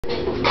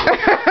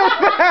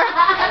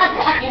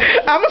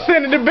I'm gonna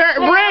send it to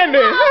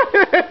Brandon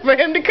for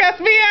him to cuss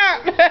me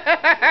out.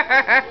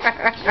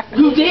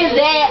 You did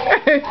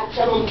that.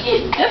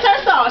 That's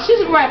her song.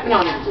 She's rapping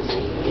on it.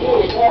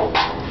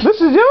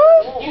 This is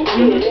yours?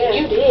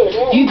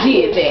 You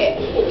did that.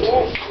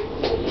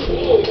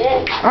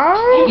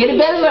 Oh. Get a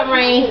belly rub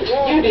ring.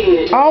 You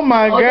did. Oh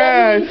my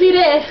gosh. You see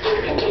that?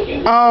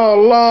 Oh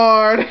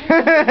Lord.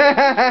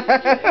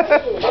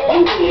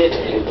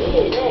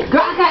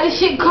 Girl, I got this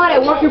shit caught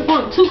at work in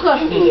front of 2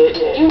 customers.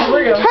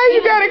 How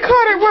you got it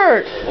caught at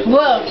work?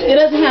 Well, it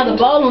doesn't have the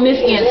ball on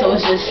this end, so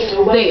it's just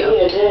there.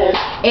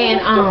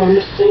 And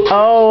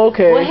Oh,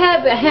 okay. what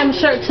happened? I had my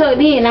shirt tucked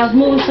in. I was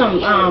moving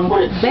some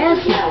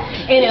basket,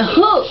 and it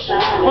hooked.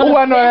 Oh,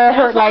 I know that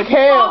hurt like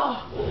hell.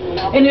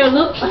 And then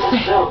look, I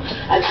said,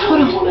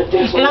 hold on.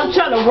 And I'm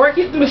trying to work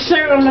it through the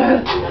shirt on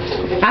the.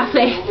 I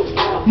say,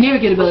 never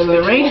get a belly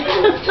rub ring.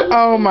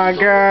 Oh my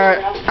God.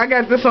 I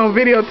got this on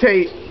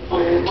videotape.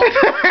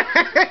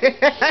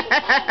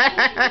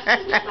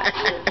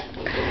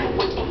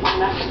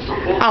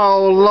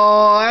 Oh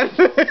Lord.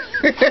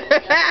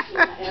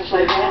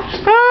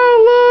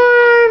 Oh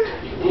Lord.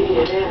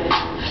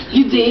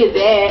 You did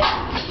that.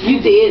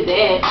 You did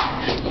that.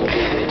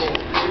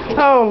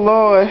 Oh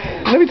Lord.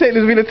 Let me take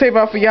this videotape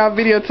off for y'all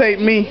videotape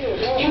me.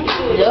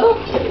 Yup.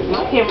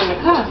 My camera in the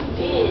car.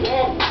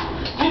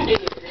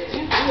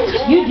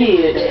 You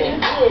did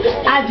that.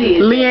 I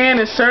did. Leanne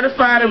is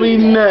certified to be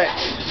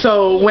nuts.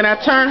 So when I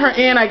turn her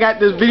in, I got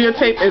this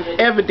videotape as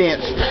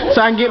evidence.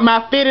 So I can get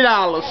my $50.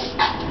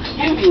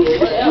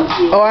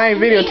 Oh, I ain't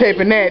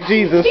videotaping that,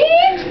 Jesus.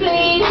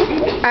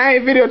 I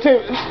ain't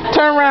videotaping.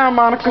 Turn around,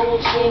 Monica.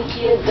 What did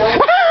she do?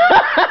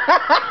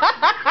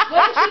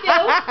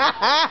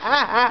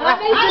 I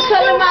think she's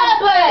sucking my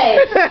butt.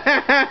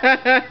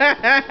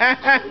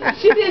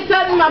 She did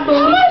something in my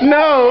booty.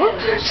 No,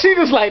 she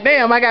was like,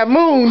 damn, I got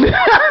mooned.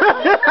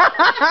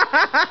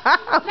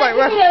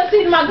 Let me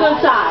see my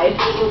good side.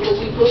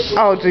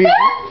 Oh, Jesus.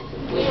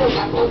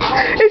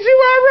 Is you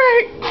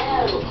alright?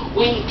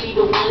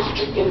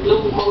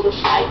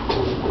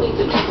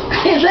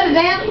 Is that a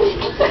dance?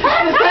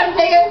 Is that a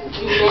dance?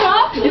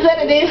 Is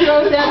that a dance you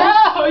don't stand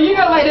up? No, you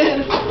go like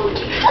this.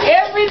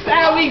 Every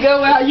time we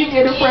go out, you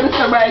get in front of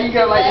somebody, you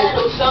go like this.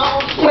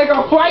 Like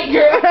a white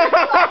girl.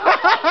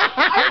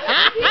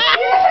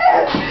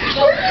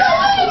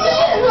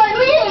 Like,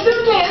 Leah, do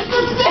this,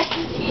 do this.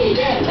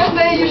 That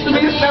thing used to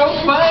be so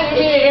funny.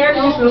 Me and Eric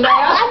used to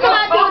laugh. I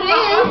cannot do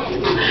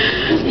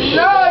this.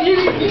 No, you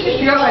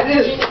go like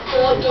this.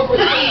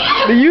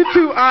 The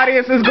YouTube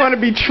audience is going to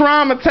be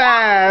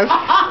traumatized.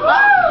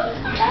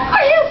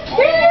 Are you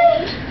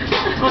serious?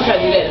 I'm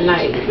trying to do that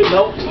tonight.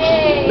 Nope.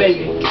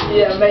 Maybe.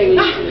 Yeah, maybe.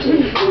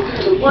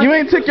 You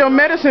ain't took your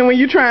medicine when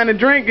you trying to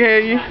drink,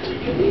 have you? I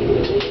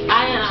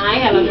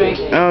ain't had no drink.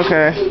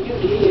 Okay.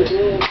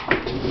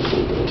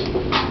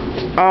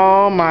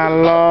 Oh my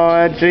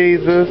Lord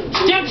Jesus.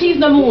 Strip cheese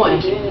number 1.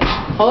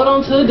 Hold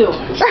on to the door.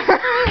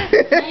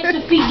 Plant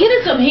your feet. Get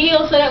in some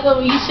heels so that way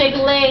when you shake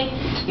a leg,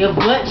 your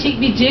butt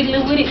cheek be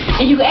jiggling with it,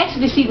 and you can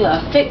actually see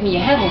the effect when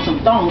you have on some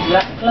thongs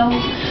without the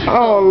clothes.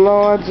 Oh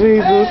Lord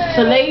Jesus.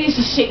 So ladies,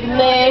 you shake the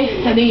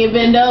leg, and then you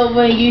bend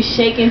over and you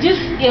shake and just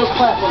still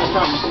clap on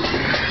something.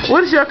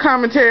 What is your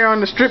commentary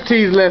on the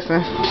striptease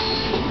lesson?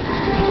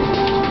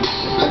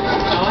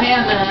 Oh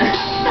hell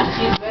nah.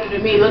 She's better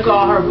than me. Look at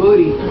all her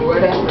booty.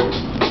 Whatever.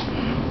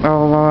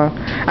 Oh Lord.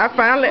 I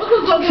finally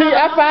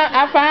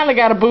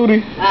got a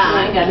booty.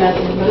 I ain't got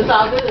nothing, but it's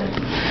all good.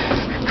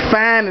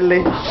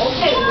 Finally.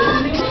 Okay.